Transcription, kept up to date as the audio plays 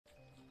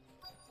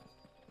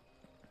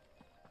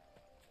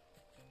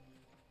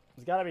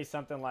There's got to be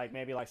something like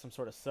maybe like some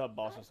sort of sub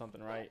boss or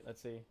something, right? Let's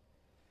see.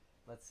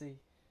 Let's see.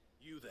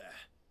 You there?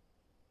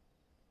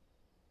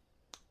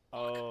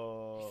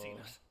 Oh. He's seen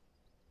us.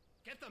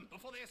 Get them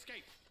before they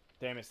escape.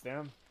 Damn, it's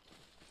them.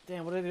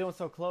 Damn, what are they doing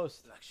so close?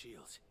 Black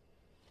shields.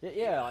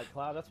 Yeah, like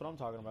Clive. That's what I'm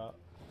talking about.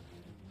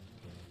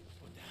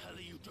 What the hell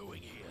are you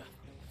doing here?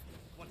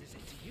 What is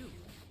it to you?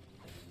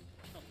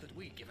 Not that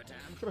we give a damn.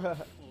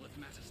 All that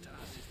matters to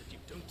us is that you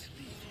don't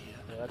leave here.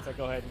 Yeah, let's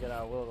go ahead and get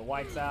our Will of the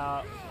Whites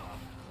out.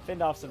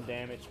 Fend off some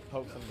damage,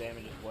 poke some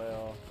damage as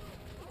well.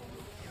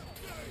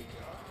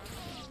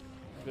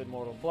 Good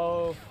mortal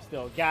blow.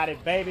 Still got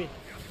it, baby.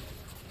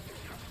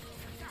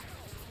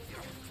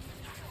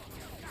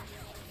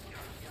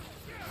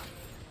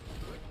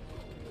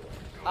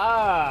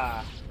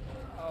 Ah!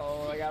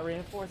 Oh, I got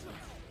reinforcements.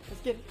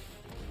 Let's get it.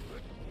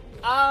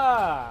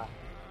 Ah!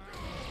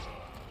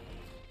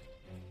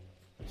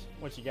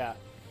 What you got?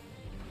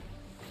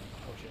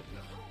 Oh shit.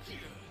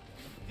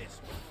 This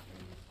one.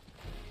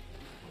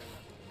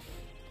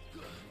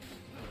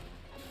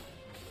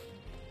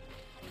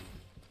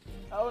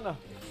 Oh no.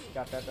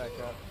 Got that back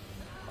up.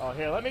 Oh,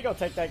 here, let me go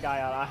take that guy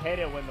out. I hate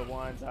it when the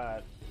ones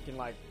can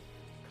like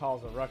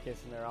cause a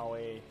ruckus and they're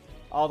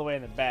all the way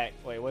in the back.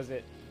 Wait, was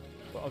it?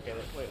 Okay,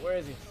 wait, where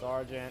is he?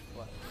 Sergeant.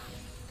 What?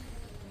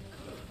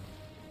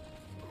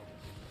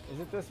 Is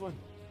it this one?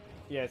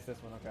 Yeah, it's this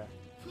one. Okay.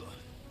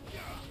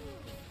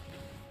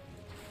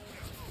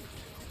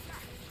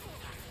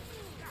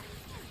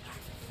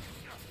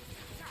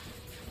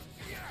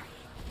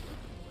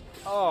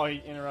 Oh,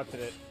 he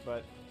interrupted it,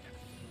 but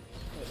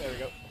there we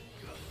go.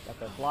 Got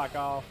the block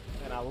off,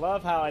 and I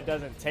love how it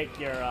doesn't take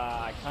your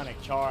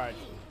iconic charge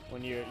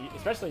when you're,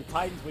 especially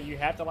Titans, when you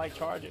have to like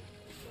charge it.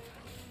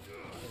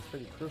 It's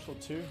pretty crucial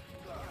too.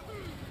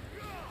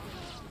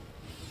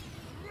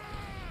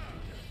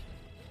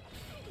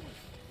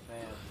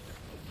 Man,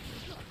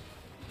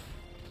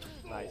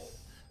 nice,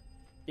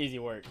 easy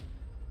work.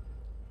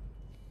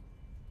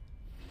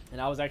 And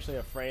I was actually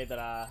afraid that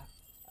I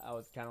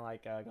was kind of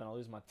like gonna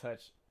lose my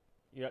touch.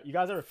 You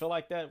guys ever feel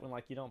like that when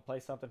like you don't play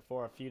something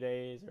for a few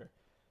days or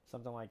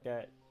something like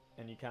that,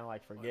 and you kind of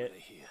like forget? Why are they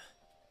here?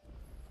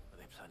 Are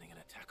they planning an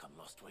attack on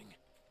Lost Wing?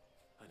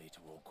 I need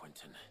to warn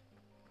Quentin.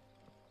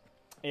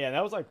 Yeah,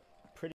 that was like